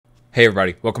Hey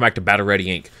everybody, welcome back to Battle Ready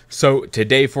Inc. So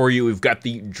today for you, we've got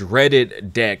the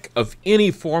dreaded deck of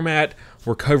any format.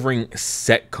 We're covering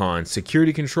SecCon,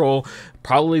 Security Control,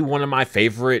 probably one of my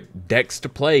favorite decks to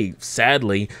play,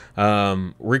 sadly.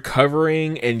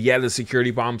 Recovering, and yeah, the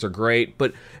security bombs are great,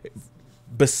 but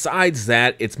besides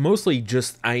that, it's mostly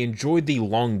just I enjoyed the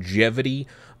longevity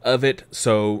of it.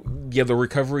 So yeah, the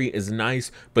recovery is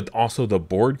nice, but also the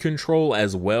board control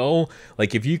as well.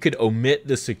 Like if you could omit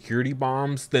the security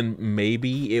bombs, then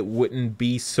maybe it wouldn't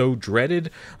be so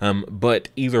dreaded. But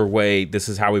either way, this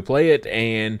is how we play it,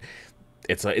 and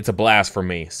it's a blast for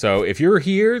me. So if you're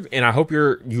here, and I hope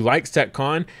you like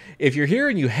SecCon. If you're here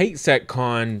and you hate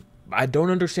SecCon, I don't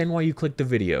understand why you clicked the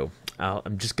video.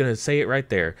 I'm just going to say it right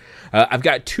there. I've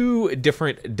got two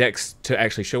different decks to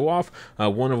actually show off.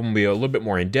 One of them will be a little bit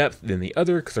more in-depth than the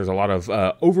other because there's a lot of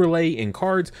overlay in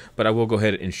cards, but I will go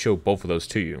ahead and show both of those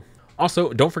to you.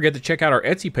 Also, don't forget to check out our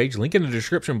Etsy page, link in the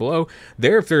description below.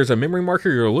 There, if there's a memory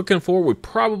marker you're looking for, we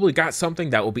probably got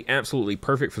something that will be absolutely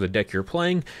perfect for the deck you're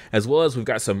playing, as well as we've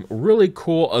got some really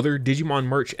cool other Digimon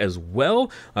merch as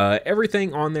well.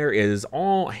 Everything on there is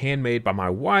all handmade by my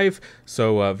wife,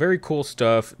 so very cool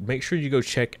stuff. Make sure you go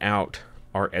check out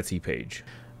our Etsy page.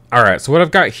 All right, so what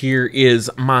I've got here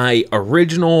is my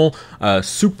original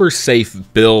super safe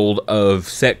build of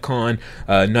SecCon.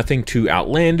 Nothing too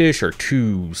outlandish or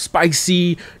too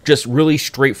spicy, just really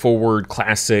straightforward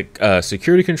classic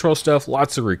security control stuff.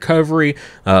 Lots of recovery,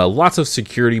 lots of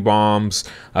security bombs.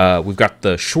 We've got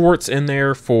the Schwartz in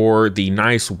there for the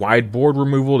nice wide board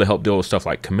removal to help deal with stuff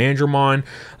like Commandramon.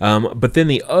 But then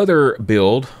the other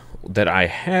build that I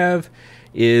have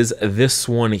is this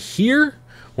one here,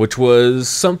 which was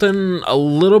something a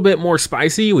little bit more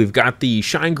spicy. We've got the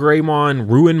Shine Greymon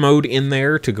Ruin mode in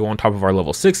there to go on top of our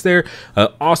level 6 there.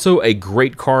 Also a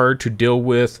great card to deal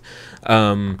with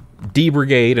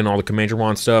D-Brigade and all the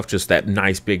Commandramon stuff. Just that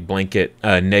nice big blanket,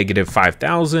 negative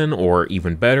 5,000 or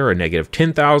even better, a negative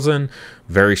 10,000.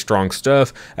 Very strong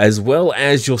stuff. As well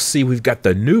as you'll see we've got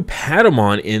the new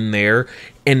Patamon in there.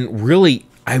 And really,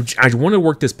 I want to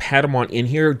work this Patamon in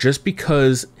here just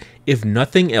because, if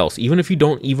nothing else, even if you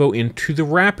don't evo into the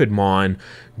Rapidmon,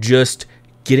 just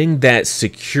getting that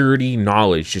security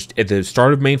knowledge just at the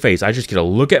start of main phase. I just get a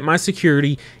look at my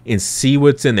security and see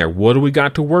what's in there. What do we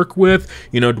got to work with?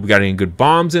 You know, do we got any good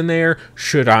bombs in there?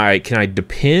 Can I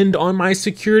depend on my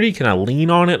security? Can I lean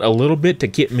on it a little bit to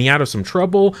get me out of some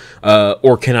trouble?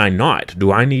 Or can I not?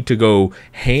 Do I need to go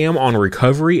ham on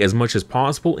recovery as much as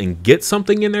possible and get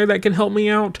something in there that can help me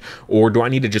out? Or do I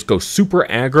need to just go super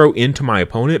aggro into my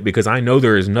opponent because I know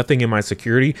there is nothing in my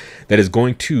security that is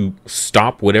going to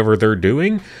stop whatever they're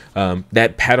doing?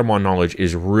 That Patamon knowledge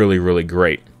is really, really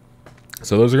great.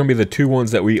 So those are going to be the two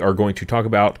ones that we are going to talk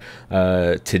about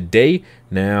today.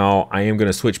 Now, I am going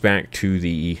to switch back to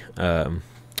the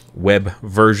web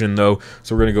version though,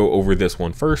 so we're going to go over this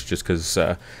one first just because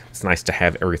it's nice to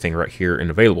have everything right here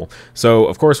and available. So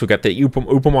of course we've got the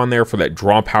Upum on there for that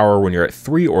draw power when you're at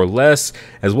 3 or less,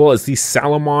 as well as the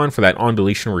Salamon for that on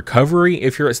deletion recovery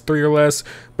if you're at 3 or less.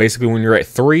 Basically when you're at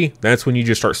 3, that's when you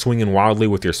just start swinging wildly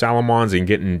with your Salamons and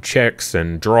getting checks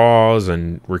and draws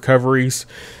and recoveries.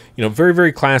 You know, very,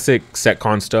 very classic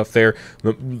SecCon stuff there.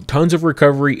 Tons of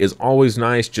recovery is always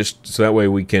nice, just so that way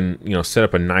we can, you know, set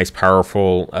up a nice,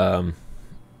 powerful,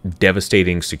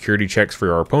 devastating security checks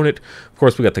for our opponent. Of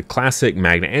course, we got the classic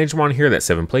Magna Angemon here, that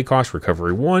 7 play cost,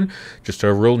 recovery 1. Just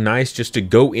a real nice, just to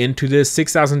go into this,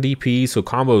 6,000 DP, so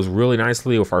combos really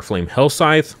nicely with our Flame Hell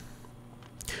Scythe.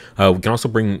 We can also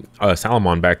bring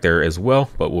Salamon back there as well,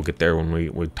 but we'll get there when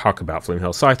we talk about Flame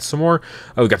Hell Scythe some more.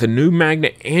 We've got the new Magna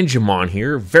Angemon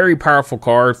here. Very powerful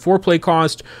card. 4 play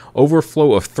cost.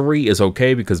 Overflow of 3 is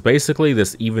okay because basically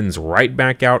this evens right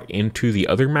back out into the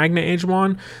other Magna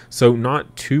Angemon. So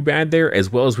not too bad there,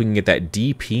 as well as we can get that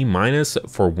DP minus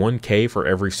for 1k for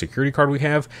every security card we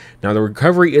have. Now the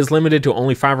recovery is limited to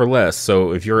only 5 or less,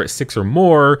 so if you're at 6 or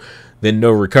more, then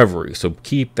no recovery, so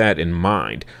keep that in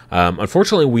mind.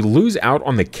 Unfortunately, we lose out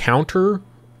on the counter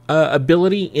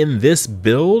ability in this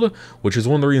build, which is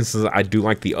one of the reasons I do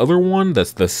like the other one.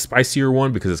 That's the spicier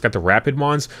one because it's got the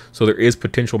Rapidmons, so there is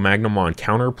potential Magnamon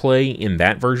counterplay in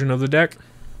that version of the deck.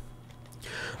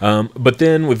 But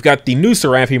then we've got the new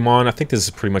Seraphimon. I think this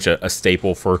is pretty much a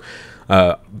staple for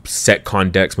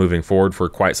SetCon decks moving forward for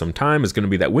quite some time is going to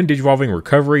be that when Digivolving,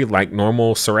 recovery like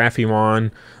normal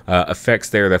Seraphimon effects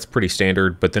there. That's pretty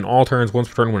standard. But then all turns, once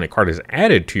per turn, when a card is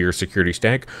added to your security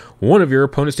stack, one of your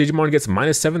opponent's Digimon gets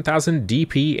minus 7,000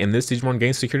 DP, and this Digimon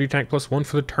gains security attack +1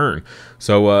 for the turn.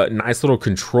 So nice little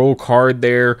control card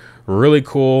there. Really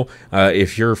cool.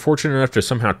 If you're fortunate enough to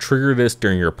somehow trigger this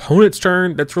during your opponent's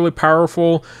turn, that's really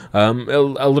powerful. A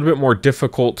little bit more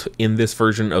difficult in this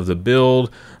version of the build.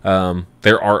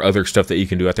 There are other stuff that you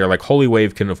can do out there, like Holy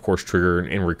Wave can of course trigger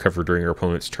and recover during your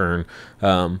opponent's turn.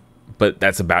 But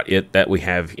that's about it that we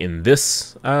have in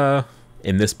this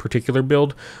particular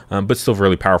build. But still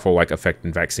really powerful, like effect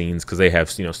and vaccines, because they have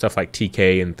stuff like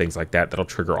TK and things like that that'll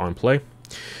trigger on play.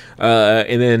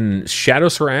 And then Shadow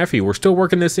Seraphi, we're still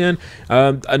working this in.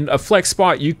 A flex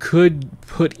spot, you could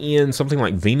put in something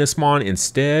like Venusmon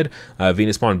instead.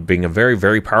 Venusmon being a very,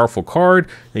 very powerful card.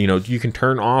 You can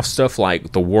turn off stuff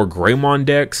like the War Greymon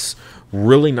decks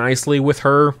really nicely with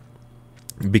her,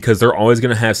 because they're always going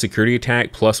to have security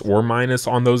attack plus or minus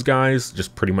on those guys,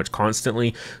 just pretty much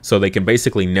constantly. So they can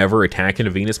basically never attack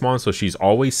into Venusmon, so she's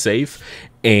always safe,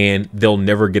 and they'll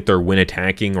never get their when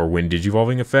attacking or when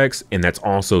digivolving effects. And that's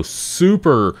also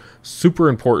super, super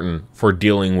important for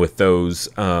dealing with those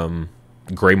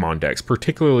Greymon decks,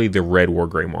 particularly the red War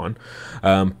Greymon.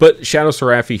 But Shadow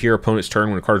Seraphi here, opponent's turn,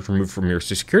 when a card is removed from your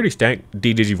security stack,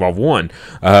 de-digivolve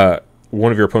one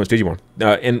of your opponent's Digimon.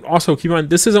 And also keep in mind,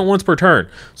 this isn't once per turn.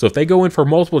 So if they go in for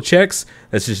multiple checks,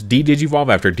 that's just de-digivolve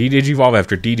after de-digivolve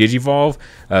after de-digivolve.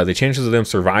 The chances of them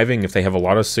surviving if they have a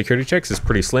lot of security checks is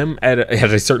pretty slim at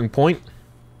a certain point.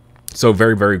 So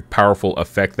very, very powerful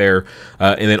effect there.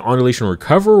 And then on deletion,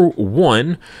 recover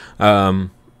one. And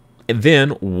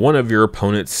then one of your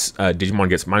opponent's Digimon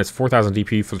gets minus 4,000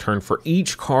 DP for the turn for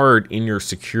each card in your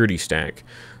security stack.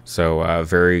 So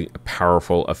very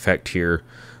powerful effect here.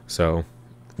 So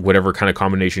whatever kind of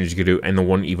combinations you could do, and the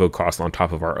 1 Evo cost on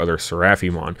top of our other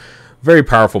Seraphimon. Very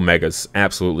powerful megas,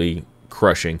 absolutely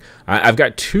crushing. I've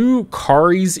got 2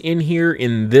 Karis in here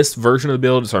in this version of the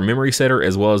build. It's our memory setter,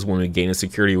 as well as when we gain a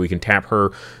security, we can tap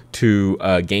her to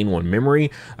gain 1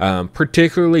 memory.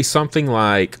 Particularly something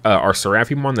like our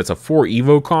Seraphimon, that's a 4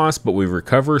 Evo cost, but we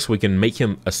recover, so we can make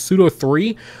him a pseudo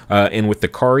 3. And with the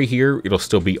Kari here, it'll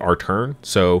still be our turn.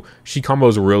 So she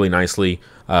combos really nicely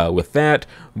with that.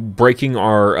 Breaking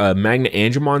our Magna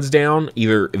Angemons down,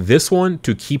 either this one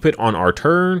to keep it on our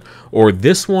turn, or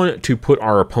this one to put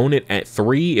our opponent at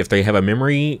 3. If they have a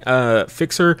memory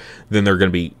fixer, then they're going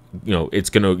to be, you're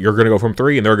going to go from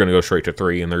 3 and they're going to go straight to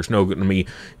 3, and there's going to be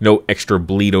no extra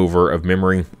bleed over of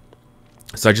memory.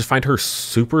 So I just find her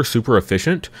super, super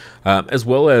efficient, as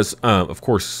well as, of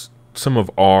course, some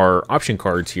of our option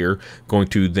cards here, going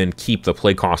to then keep the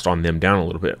play cost on them down a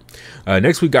little bit.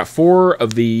 Next, we've got 4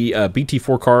 of the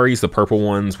BT4 Karis, the purple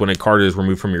ones. When a card is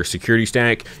removed from your security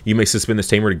stack, you may suspend this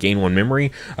tamer to gain 1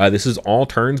 memory. This is all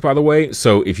turns, by the way,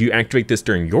 so if you activate this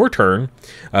during your turn,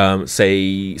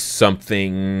 say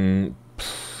something...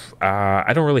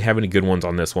 I don't really have any good ones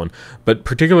on this one, but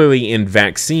particularly in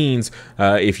vaccines,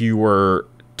 if you were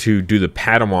to do the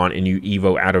Patamon and you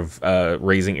Evo out of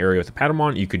raising area with the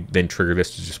Patamon, you could then trigger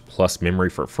this to just plus memory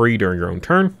for free during your own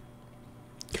turn.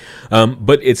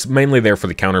 But it's mainly there for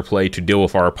the counterplay to deal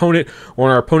with our opponent. When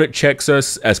our opponent checks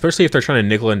us, especially if they're trying to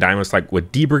nickel and dime us, like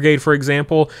with D Brigade, for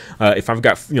example, if I've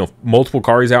got multiple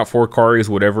Karis out, 4 Karis,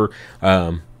 whatever,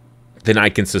 then I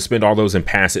can suspend all those and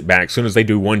pass it back. As soon as they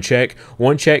do one check,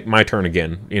 my turn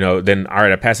again. Then, all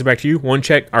right, I pass it back to you. 1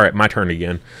 check, all right, my turn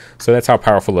again. So that's how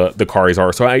powerful the Karis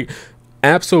are. So I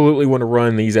absolutely want to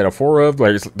run these at a 4 of.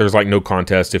 There's like no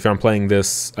contest. If I'm playing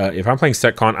this, if I'm playing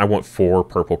SetCon, I want 4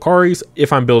 purple Karis.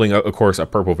 If I'm building, of course, a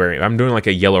purple variant. If I'm doing like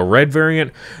a yellow-red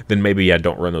variant, then maybe I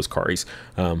don't run those Karis.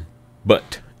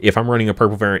 But if I'm running a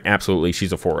purple variant, absolutely,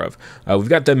 she's a 4 of. We've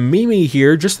got the Mimi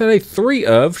here, just at a 3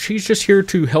 of. She's just here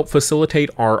to help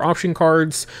facilitate our option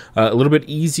cards a little bit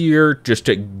easier, just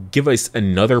to give us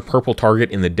another purple target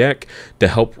in the deck to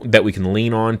help that we can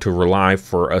lean on to rely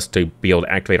for us to be able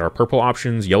to activate our purple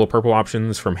options, yellow-purple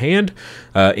options from hand,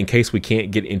 in case we can't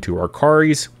get into our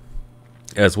Karis.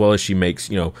 As well as she makes,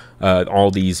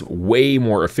 all these way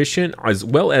more efficient, as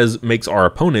well as makes our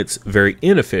opponents very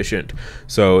inefficient.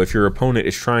 So if your opponent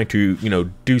is trying to,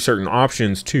 do certain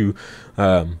options to,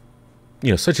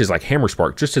 such as like Hammer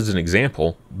Spark, just as an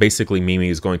example, basically Mimi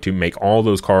is going to make all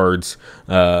those cards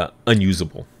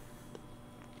unusable.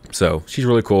 So she's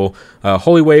really cool.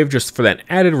 Holy Wave, just for that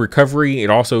added recovery. It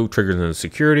also triggers into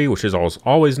security, which is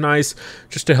always nice,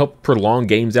 just to help prolong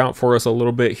games out for us a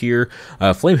little bit here.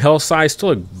 Flame Hellscythe,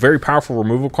 still a very powerful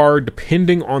removal card,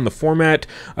 depending on the format.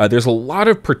 There's a lot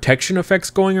of protection effects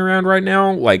going around right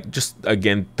now, like just,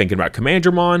 again, thinking about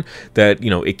Commandramon, that,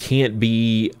 it can't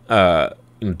be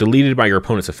deleted by your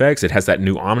opponent's effects. It has that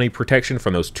new Omni protection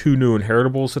from those 2 new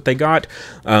inheritables that they got,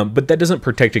 but that doesn't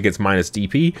protect against minus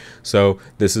DP, so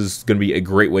this is going to be a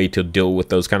great way to deal with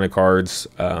those kind of cards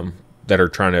that are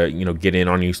trying to get in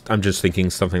on you. I'm just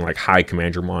thinking something like High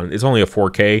Commandramon. It's only a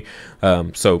 4K,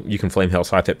 so you can Flame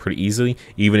Hellscythe it pretty easily,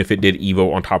 even if it did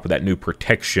Evo on top of that new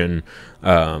protection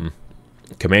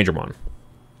Commandramon.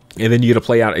 And then you get to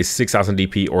play out a 6,000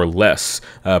 DP or less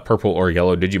purple or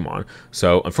yellow Digimon.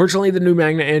 So unfortunately, the new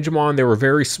Magna Angemon, they were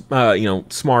very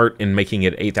smart in making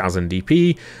it 8,000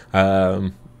 DP.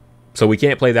 So we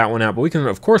can't play that one out, but we can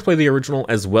of course play the original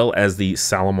as well as the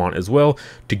Salamon as well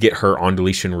to get her on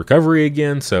deletion recovery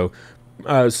again. So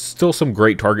still some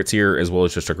great targets here, as well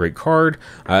as just a great card.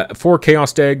 For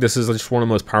Chaos Deck, this is just one of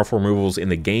the most powerful removals in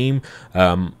the game.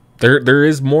 There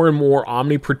is more and more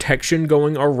Omni protection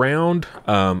going around.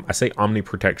 I say Omni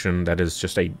protection, that is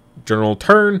just a general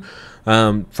term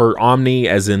for Omni,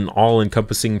 as in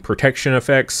all-encompassing protection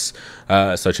effects,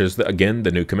 such as, again, the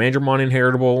new Commandramon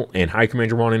inheritable and High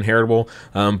Commandramon inheritable.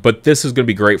 But this is going to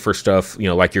be great for stuff,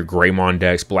 like your Greymon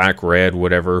decks, black, red,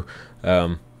 whatever.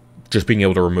 Just being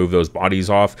able to remove those bodies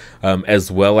off,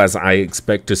 as well as I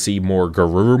expect to see more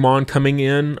Garurumon coming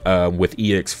in with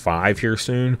EX5 here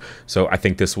soon. So I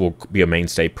think this will be a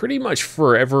mainstay pretty much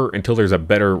forever until there's a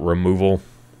better removal.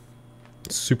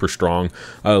 Super strong.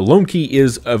 Lone Key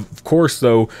is, of course,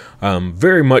 though,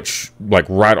 very much like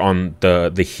right on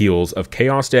the heels of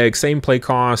Chaos Deck. Same play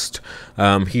cost.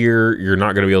 Here, you're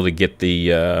not going to be able to get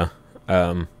that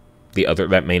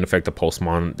main effect, the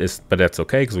Pulsemon, but that's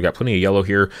okay because we got plenty of yellow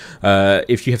here.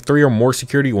 If you have 3 or more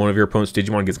security, one of your opponent's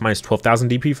Digimon gets minus 12,000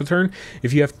 DP for the turn.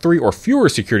 If you have 3 or fewer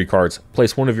security cards,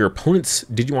 place one of your opponent's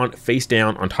Digimon face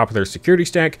down on top of their security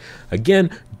stack. Again,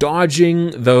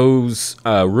 dodging those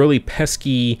really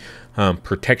pesky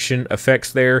protection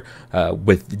effects there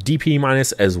with DP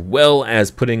minus, as well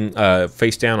as putting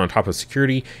face down on top of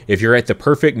security. If you're at the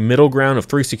perfect middle ground of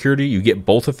 3 security, you get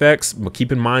both effects, but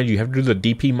keep in mind you have to do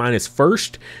the DP minus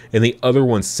first and the other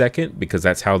one second, because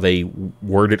that's how they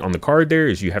word it on the card there,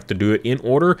 is you have to do it in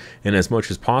order and as much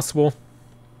as possible.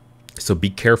 So be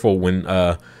careful when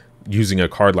using a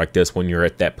card like this when you're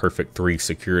at that perfect 3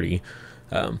 security.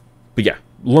 But yeah,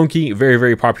 Lone Key, very,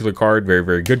 very popular card, very,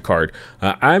 very good card.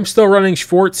 I'm still running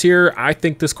Schwartz here. I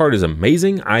think this card is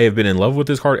amazing. I have been in love with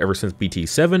this card ever since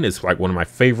BT7. It's like one of my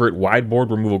favorite wide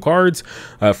board removal cards.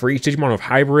 For each Digimon of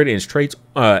hybrid and its traits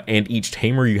and each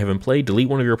tamer you have in play, delete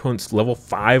one of your opponent's level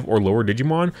 5 or lower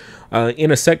Digimon.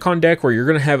 In a Setcon deck where you're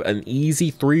going to have an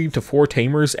easy 3 to 4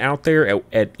 tamers out there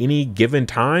at any given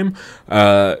time,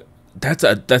 that's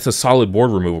a solid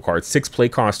board removal card. 6 play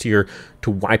cost here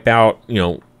to wipe out,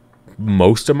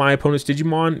 most of my opponent's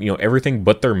Digimon, everything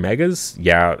but their megas.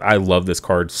 Yeah, I love this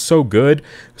card. So good.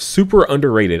 Super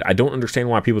underrated. I don't understand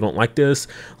why people don't like this.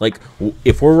 Like,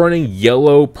 if we're running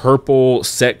yellow, purple,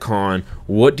 Setcon,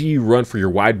 what do you run for your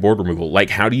wide board removal?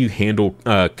 Like, how do you handle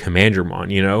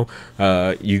Commandramon,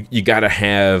 you got to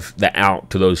have the out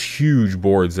to those huge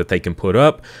boards that they can put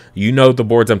up. The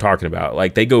boards I'm talking about.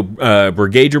 Like, they go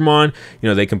Brigadramon,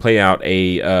 they can play out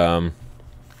a...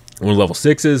 one of level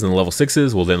 6s, and the level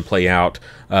 6s will then play out,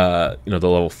 the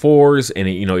level 4s, and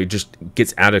it just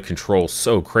gets out of control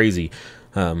so crazy.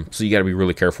 So you got to be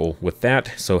really careful with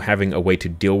that. So having a way to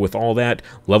deal with all that,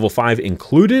 level 5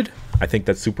 included, I think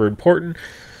that's super important.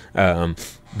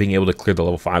 Being able to clear the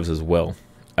level 5s as well.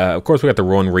 Of course, we got the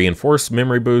Rowan Reinforced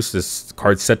Memory Boost. This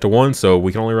card's set to 1, so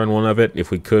we can only run 1 of it. If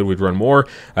we could, we'd run more.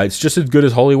 It's just as good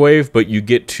as Holy Wave, but you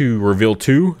get to reveal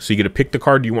 2, so you get to pick the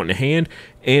card you want in hand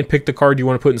and pick the card you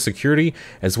want to put in security,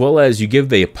 as well as you give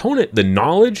the opponent the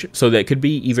knowledge, so that could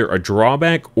be either a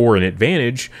drawback or an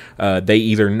advantage. They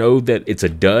either know that it's a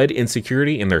dud in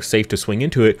security and they're safe to swing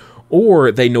into it,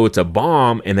 or they know it's a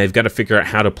bomb and they've got to figure out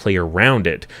how to play around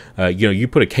it. You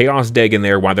put a Chaos Deck in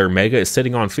there while their Mega is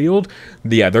sitting on field,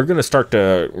 yeah, they're going to start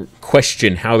to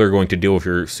question how they're going to deal with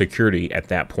your security at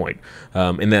that point.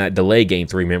 And that delay gain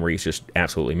 3 memory is just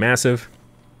absolutely massive.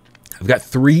 I've got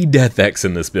 3 Death X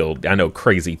in this build. I know,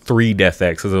 crazy. 3 Death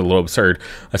X is a little absurd,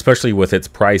 especially with its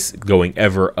price going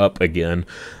ever up again.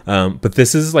 But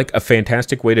this is like a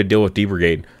fantastic way to deal with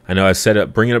D-Brigade. I know I've said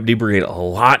up bringing up D-Brigade a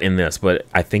lot in this, but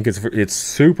I think it's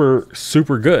super,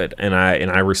 super good, and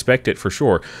I respect it for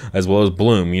sure, as well as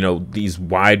Bloom. These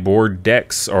wide board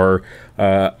decks are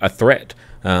a threat.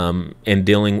 and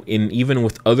dealing in even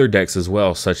with other decks as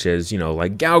well, such as, you know,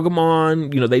 like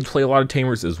Galgamon. You know, they play a lot of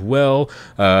Tamers as well.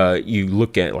 You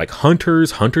look at like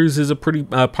Hunters. Hunters is a pretty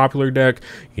popular deck.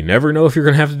 You never know if you're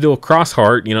going to have to deal with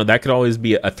Crossheart. You know, that could always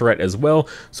be a threat as well.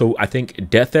 So I think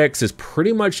Death X is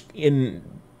pretty much in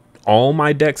all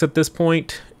my decks at this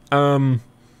point.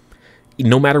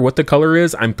 No matter what the color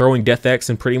is, I'm throwing Death X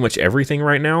in pretty much everything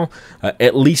right now.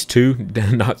 At least 2,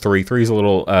 not 3. 3 is a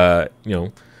little, you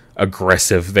know,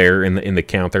 aggressive there in the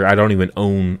count there. I don't even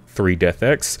own 3 Death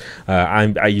X.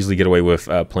 I usually get away with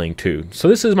playing 2. So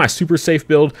this is my super safe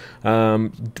build.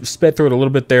 Sped through it a little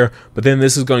bit there, but then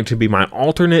this is going to be my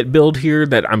alternate build here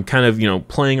that I'm kind of, you know,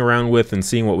 playing around with and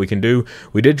seeing what we can do.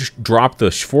 We did drop the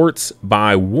Schwartz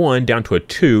by 1 down to a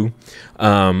 2.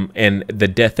 And the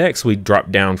Death X we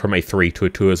dropped down from a 3 to a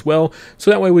 2 as well, so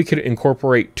that way we could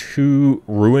incorporate 2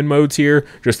 ruin modes here,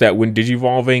 just that when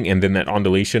digivolving and then that on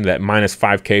deletion, that minus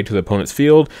 5k to the opponent's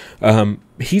field.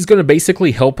 He's going to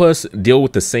basically help us deal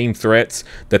with the same threats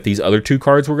that these other 2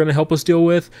 cards were going to help us deal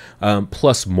with,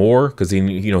 plus more, because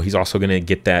you know, he's also going to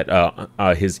get that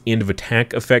his end of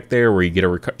attack effect there, where you get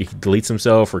he deletes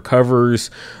himself,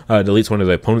 recovers, deletes one of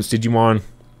the opponent's Digimon.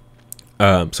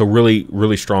 So really,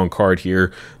 really strong card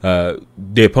here.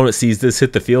 The opponent sees this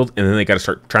hit the field, and then they got to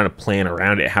start trying to plan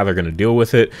around it, how they're going to deal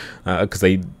with it, because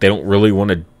they don't really want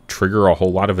to trigger a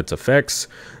whole lot of its effects.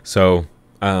 So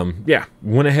yeah,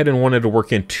 went ahead and wanted to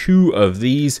work in 2 of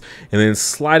these, and then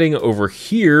sliding over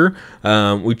here,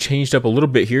 we changed up a little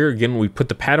bit here. Again, we put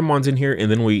the Patamons in here, and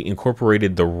then we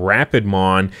incorporated the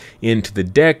Rapidmon into the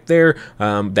deck there.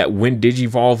 That when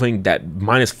digivolving, that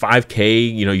minus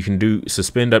 5k, you know, you can do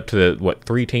suspend up to the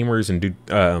 3 Tamers and do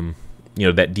you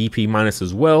know, that DP minus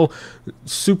as well.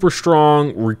 Super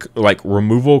strong like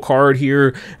removal card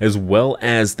here, as well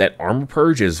as that armor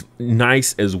purge is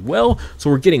nice as well. So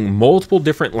we're getting multiple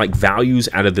different like values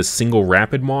out of this single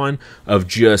Rapidmon of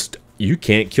just, you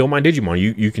can't kill my Digimon.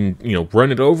 You can, you know,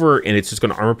 run it over and it's just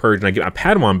going to armor purge, and I get my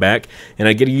Patamon back, and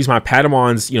I get to use my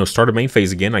Patamon's, you know, start a main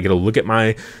phase again. I get to look at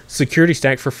my security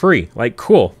stack for free. Like,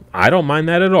 cool. I don't mind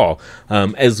that at all.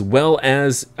 As well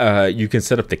as you can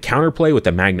set up the counterplay with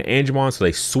the Magna Angemon, so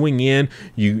they swing in,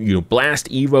 you blast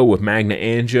Evo with Magna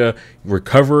Anga,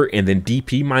 recover, and then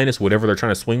DP minus whatever they're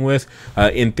trying to swing with.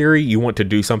 In theory, you want to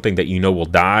do something that you know will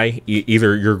die.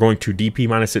 Either you're going to DP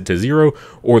minus it to 0,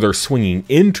 or they're swinging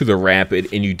into the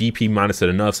rapid and you DP minus it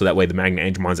enough so that way the Magna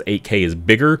Angemon's 8k is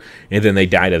bigger, and then they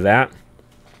die to that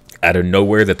out of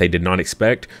nowhere that they did not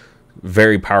expect.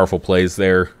 Very powerful plays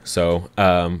there, so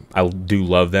I do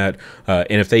love that.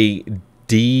 And if they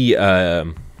DCD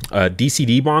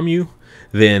bomb you,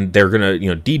 then they're gonna, you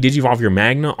know, digivolve your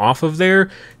Magna off of there.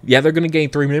 Yeah, they're gonna gain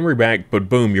 3 memory back, but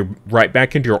boom, you're right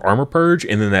back into your armor purge,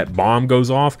 and then that bomb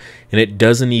goes off, and it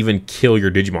doesn't even kill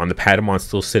your Digimon. The Patamon's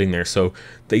still sitting there, so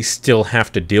they still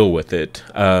have to deal with it.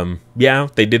 Yeah,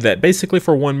 they did that basically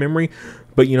for 1 memory.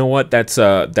 But you know what? That's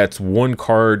one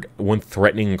card, one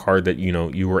threatening card that, you know,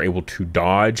 you were able to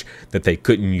dodge that they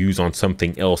couldn't use on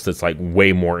something else that's like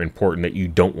way more important that you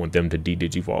don't want them to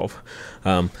digivolve.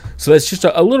 So that's just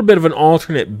a little bit of an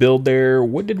alternate build there.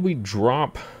 What did we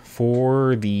drop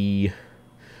for the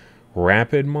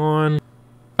Rapidmon?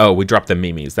 Oh, we dropped the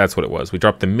Mimis. That's what it was. We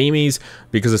dropped the Mimis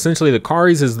because essentially the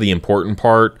Karis is the important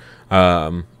part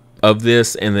of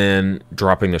this, and then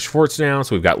dropping the Schwartz down,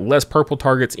 so we've got less purple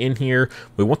targets in here.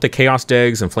 We want the Chaos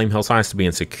Degs and Flame Hellsize to be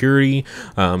in security,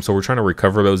 so we're trying to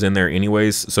recover those in there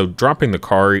anyways. So dropping the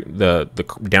Kari, the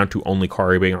down to only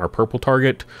Kari being our purple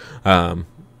target,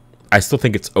 I still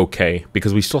think it's okay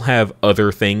because we still have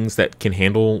other things that can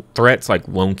handle threats like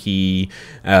Lone Key,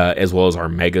 as well as our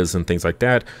Megas and things like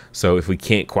that. So if we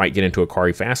can't quite get into a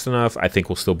Kari fast enough, I think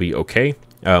we'll still be okay.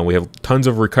 We have tons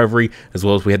of recovery, as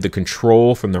well as we had the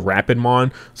control from the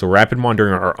Rapidmon. So Rapidmon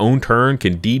during our own turn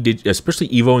can especially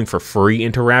evoing for free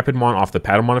into Rapidmon off the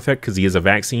Patamon effect because he is a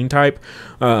vaccine type.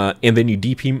 And then you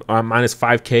DP minus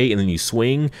 5k, and then you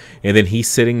swing, and then he's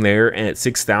sitting there at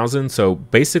 6,000. So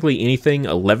basically anything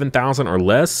 11,000 or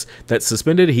less that's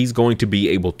suspended, he's going to be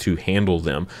able to handle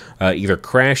them. Either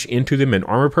crash into them in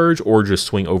Armor Purge or just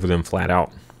swing over them flat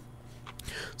out.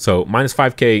 So minus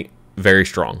 5k, very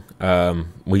strong.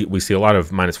 We see a lot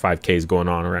of minus 5Ks going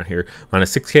on around here.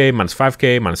 Minus 6k, minus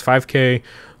 5k, minus 5k.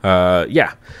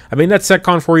 Yeah, I mean, that's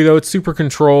SecCon for you though. It's super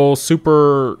control,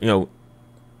 super, you know,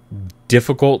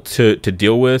 difficult to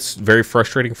deal with, very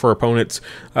frustrating for opponents.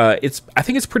 I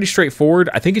think it's pretty straightforward.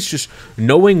 I think it's just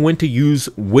knowing when to use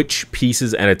which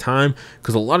pieces at a time,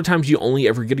 because a lot of times you only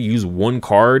ever get to use 1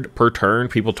 card per turn.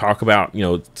 People talk about, you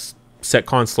know,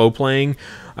 SetCon slow playing.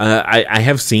 I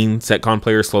have seen SetCon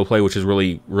players slow play, which is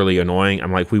really, really annoying.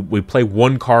 I'm like, we play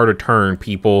one card a turn,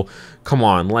 people. Come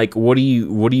on, like, what are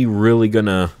you really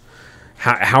gonna...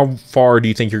 How far do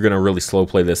you think you're going to really slow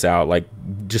play this out? Like,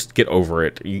 just get over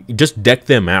it. You just deck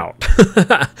them out.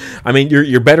 I mean,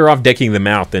 you're better off decking them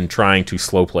out than trying to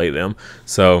slow play them.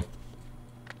 So,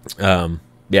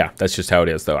 yeah, that's just how it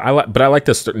is, though. But I like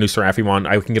this new Seraphimon.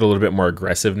 I can get a little bit more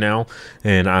aggressive now,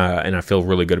 and I feel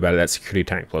really good about it. That security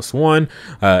tank +1.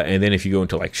 And then if you go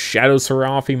into like Shadow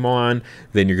Seraphimon,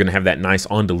 then you're going to have that nice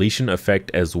on deletion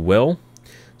effect as well.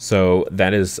 So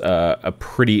that is a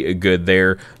pretty good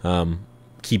there.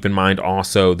 Keep in mind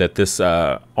also that this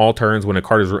all turns, when a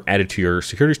card is added to your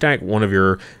security stack, one of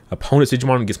your opponent's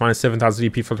Digimon gets minus 7,000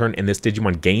 DP for the turn, and this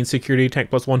Digimon gains security attack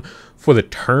 +1 for the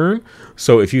turn.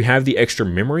 So if you have the extra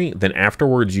memory, then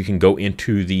afterwards you can go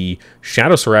into the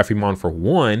Shadow Seraphimon for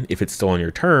 1 if it's still on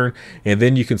your turn, and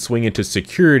then you can swing into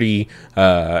security,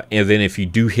 and then if you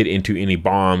do hit into any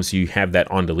bombs, you have that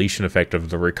on deletion effect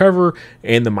of the recover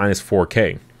and the minus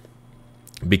 4K.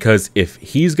 Because if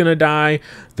he's going to die,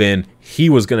 then he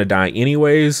was going to die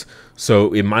anyways.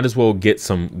 So it might as well get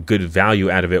some good value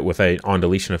out of it with a on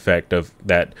deletion effect of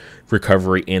that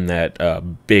recovery and that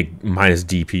big minus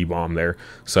DP bomb there.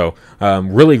 So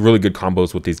really, really good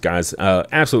combos with these guys.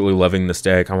 Absolutely loving this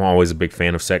deck. I'm always a big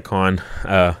fan of SetCon.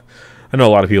 I know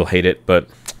a lot of people hate it, but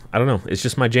I don't know. It's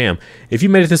just my jam. If you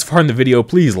made it this far in the video,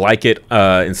 please like it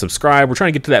and subscribe. We're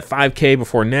trying to get to that 5K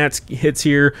before Nats hits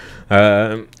here.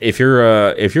 If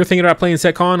you're thinking about playing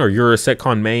SetCon, or you're a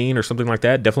SetCon main or something like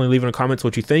that, definitely leave in the comments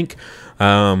what you think.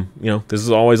 You know, this is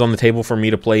always on the table for me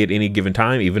to play at any given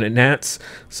time, even at Nats.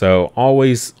 So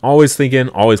always thinking,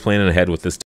 always planning ahead with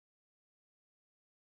this.